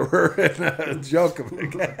 Federer, and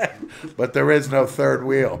Djokovic. But there is no third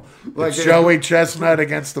wheel. Like it's Joey Chestnut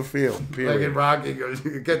against the field. Period. Like in Rocky goes,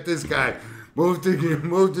 get this guy. Move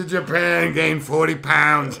to Japan, gain 40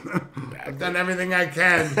 pounds. I've done everything I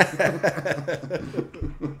can.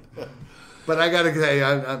 But I got to say,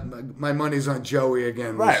 my money's on Joey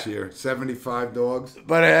again this year. 75 dogs.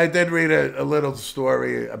 But I did read a little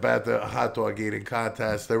story about the hot dog eating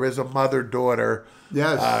contest. There is a mother-daughter.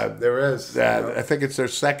 Yes, there is. I think it's their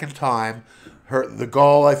second time. The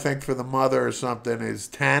goal, I think, for the mother or something is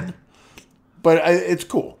 10. But it's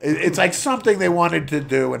cool. It's like something they wanted to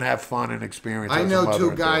do and have fun and experience. I know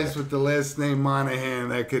two guys with the last name Monahan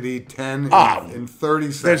that could eat 10 in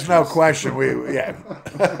 30 seconds. There's no question.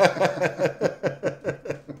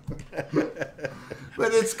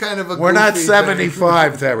 But it's kind of a We're not goofy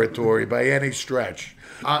 75 territory by any stretch.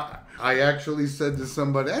 I actually said to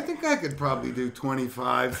somebody, I think I could probably do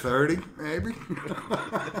 25, 30, maybe.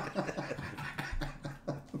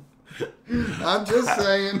 I'm just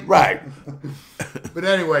saying. Right. But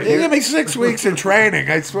anyway. You give me 6 weeks of training,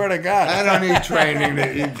 I swear to God. I don't need training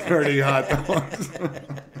to eat 30 hot dogs.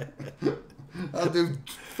 I'll do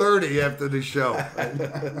 30 after the show.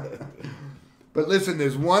 But listen,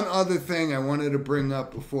 there's one other thing I wanted to bring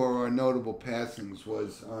up before our notable passings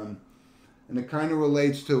was, and it kind of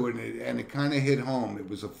relates to it, and it kind of hit home. It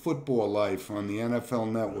was A Football Life on the NFL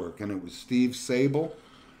Network, and it was Steve Sable.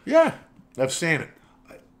 Yeah, I've seen it.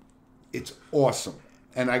 It's awesome.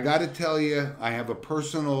 And I got to tell you, I have a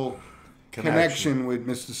personal connection with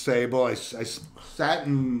Mr. Sable. I sat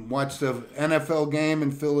and watched the NFL game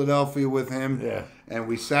in Philadelphia with him. Yeah. And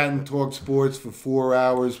we sat and talked sports for 4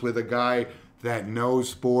 hours with a guy that knows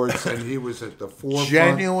sports, and he was at the forefront.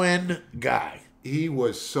 Genuine guy. He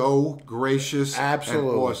was so gracious. Absolutely.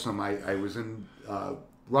 And awesome. I was in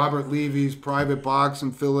Robert Levy's private box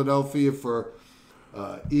in Philadelphia for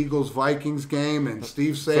Eagles-Vikings game, and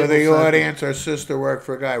Steve Sable. For the audience, our sister worked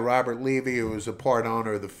for a guy, Robert Levy, who was a part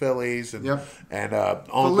owner of the Phillies and owned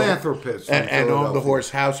philanthropist and owned the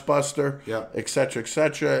horse Housebuster, Yep. et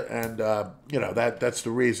cetera, and that's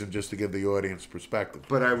the reason, just to give the audience perspective.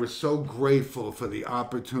 But I was so grateful for the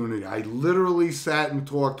opportunity. I literally sat and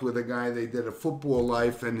talked with a guy. They did A Football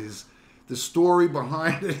Life, and the story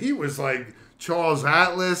behind it. He was like Charles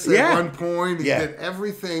Atlas at one point. He did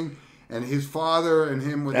everything. And his father and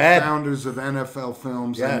him were the founders of NFL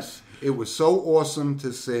Films. Yes. And it was so awesome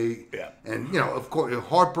to see. Yeah. And, of course, a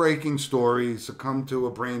heartbreaking story. Succumbed to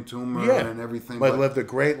a brain tumor and everything. But lived a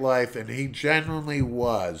great life, and he genuinely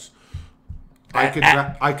was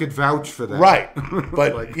I could vouch for that. Right.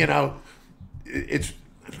 But, it's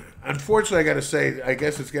unfortunately, I got to say, I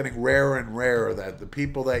guess it's getting rarer and rarer that the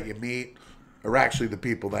people that you meet are actually the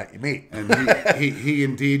people that you meet. And he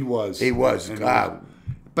indeed was. He was.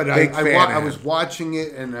 But big fan I of was him. watching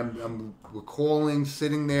it, and I'm recalling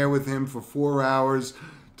sitting there with him for 4 hours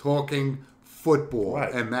talking football.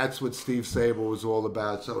 Right. And that's what Steve Sabol was all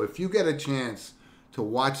about. So if you get a chance to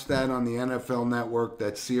watch that on the NFL Network,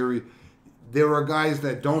 that series, there are guys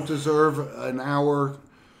that don't deserve an hour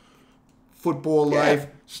football life.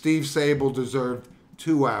 Steve Sabol deserved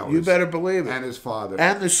 2 hours. You better believe it. And his father.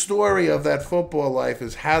 And the story of that football life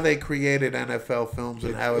is how they created NFL films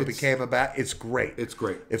and how it became about. It's great. It's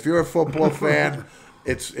great. If you're a football fan,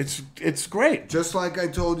 it's great. Just like I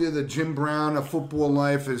told you that Jim Brown, A Football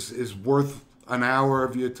Life, is worth an hour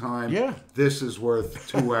of your time. Yeah. This is worth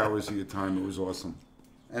 2 hours of your time. It was awesome.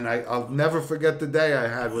 And I'll never forget the day I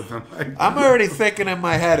had with him. I'm already thinking in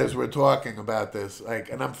my head as we're talking about this,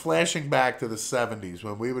 and I'm flashing back to the 70s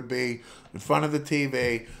when we would be in front of the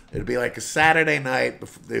TV. It'd be like a Saturday night.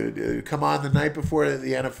 They would come on the night before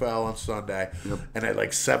the NFL on Sunday, and at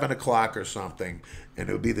like 7 o'clock or something, and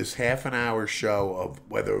it would be this half an hour show of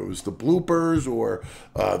whether it was the bloopers or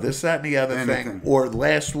this, that, and the other thing, or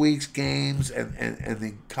last week's games and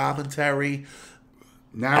the commentary.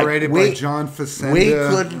 Narrated by John Facenda.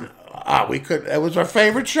 We couldn't. It was our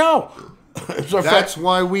favorite show. That's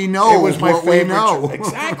why we know it was my what favorite we know.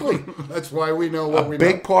 Exactly. That's why we know what we know.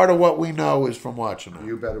 A big part of what we know is from watching it.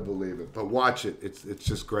 You better believe it. But watch it. It's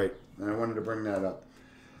just great. And I wanted to bring that up.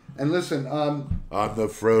 And listen, on the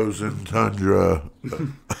frozen tundra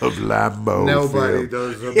of Lambeau nobody Field.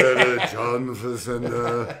 does a better John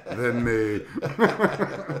Facenda than me.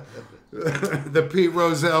 The Pete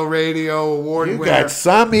Rozelle Radio Award You winner. got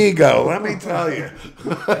some ego, let me tell you.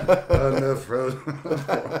 On the frozen.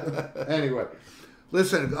 Anyway,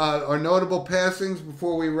 listen, our notable passings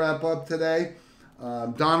before we wrap up today.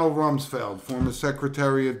 Donald Rumsfeld, former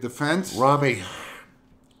Secretary of Defense. Rummy.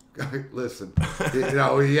 Listen,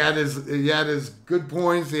 he had his good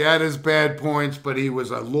points, he had his bad points, but he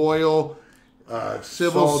was a loyal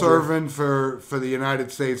civil servant for the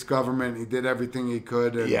United States government. He did everything he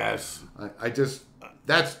could. And Yes. I just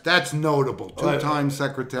that's notable. 2-time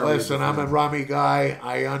Secretary. Listen, I'm a Rummy guy.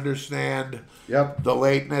 I understand Yep. the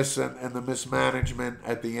lateness and the mismanagement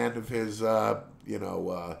at the end of his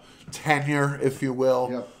tenure, if you will.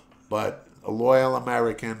 Yep. But a loyal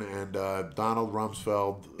American and Donald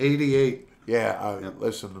Rumsfeld. 88. Yeah,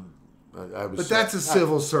 listen, I was. But that's a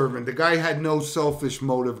civil servant. The guy had no selfish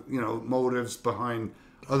motives behind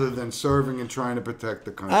other than serving and trying to protect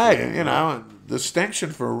the country. Distinction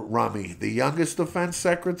for Rummy, the youngest defense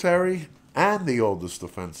secretary and the oldest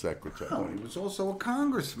defense secretary. Oh, he was also a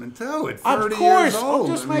congressman too at 30 Of course, years old.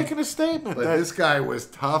 I'm just making a statement. But this guy was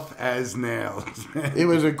tough as nails. He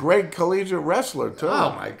was a great collegiate wrestler too.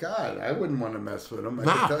 Oh my God, I wouldn't want to mess with him. I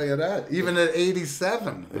Nah. can tell you that. Even at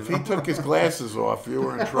 87. If he took his glasses off, you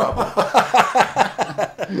were in trouble.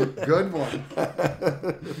 Good one.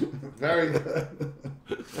 Very good.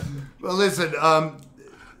 Well, listen,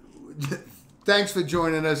 thanks for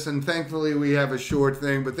joining us, and thankfully we have a short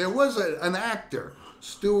thing, but there was an actor,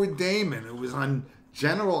 Stuart Damon, who was on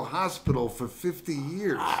General Hospital for 50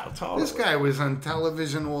 years. Totally. This guy was on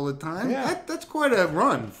television all the time. Yeah. That's quite a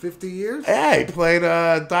run, 50 years. Yeah, he played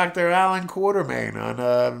Dr. Alan Quartermain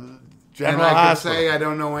on General And I can Hospital. say I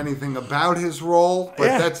don't know anything about his role, but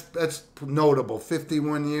Yeah. that's notable.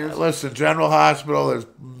 51 years. Listen, General Hospital, there's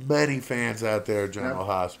many fans out there at General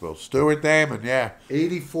Hospital. Stuart Damon, yeah.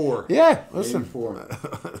 84. Yeah, listen. 84.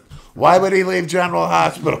 Why would he leave General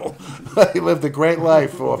Hospital? He lived a great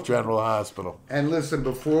life off General Hospital. And listen,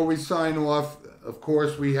 before we sign off, of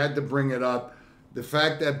course, we had to bring it up. The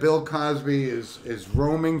fact that Bill Cosby is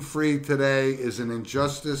roaming free today is an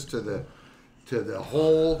injustice to the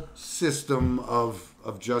whole system of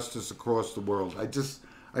justice across the world.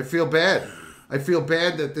 I feel bad. I feel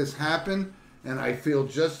bad that this happened, and I feel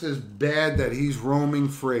just as bad that he's roaming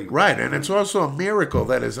free. Right, and it's also a miracle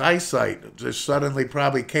that his eyesight just suddenly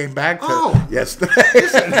probably came back to yesterday.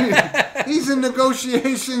 He's in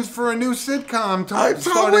negotiations for a new sitcom What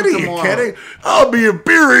starting are you tomorrow. kidding? I'll be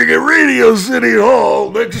appearing at Radio City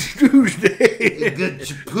Hall next Tuesday. Get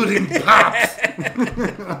your pudding pops.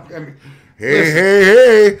 I mean,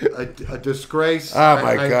 Hey. a disgrace. Oh,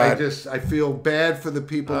 my God. I feel bad for the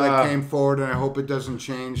people that came forward, and I hope it doesn't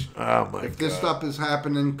change. Oh, my If this God. stuff is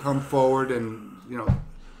happening, come forward, and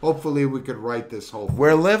hopefully we could right this whole thing.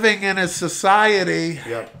 We're living in a society.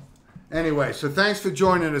 Yep. Anyway, so thanks for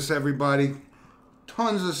joining us, everybody.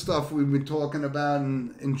 tons of stuff we've been talking about,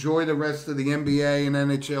 and enjoy the rest of the NBA and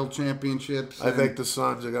NHL championships. I think the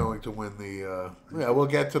Suns are going to win the. We'll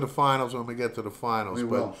get to the finals when we get to the finals. We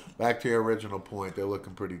will. But back to your original point, they're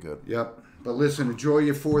looking pretty good. Yep. But listen, enjoy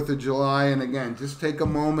your 4th of July, and again, just take a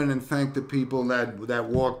moment and thank the people that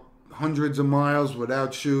walked hundreds of miles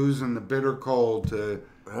without shoes in the bitter cold to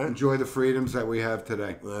enjoy the freedoms that we have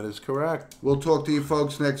today. That is correct. We'll talk to you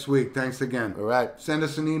folks next week. Thanks again. All right. Send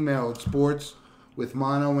us an email at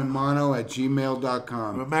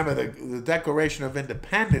sportswithmonoandmono@gmail.com. Remember, the Declaration of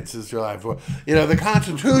Independence is July 4th. You know, the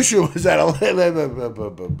Constitution was at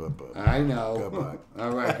 11. I know. Goodbye.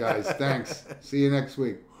 All right, guys. Thanks. See you next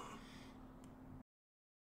week.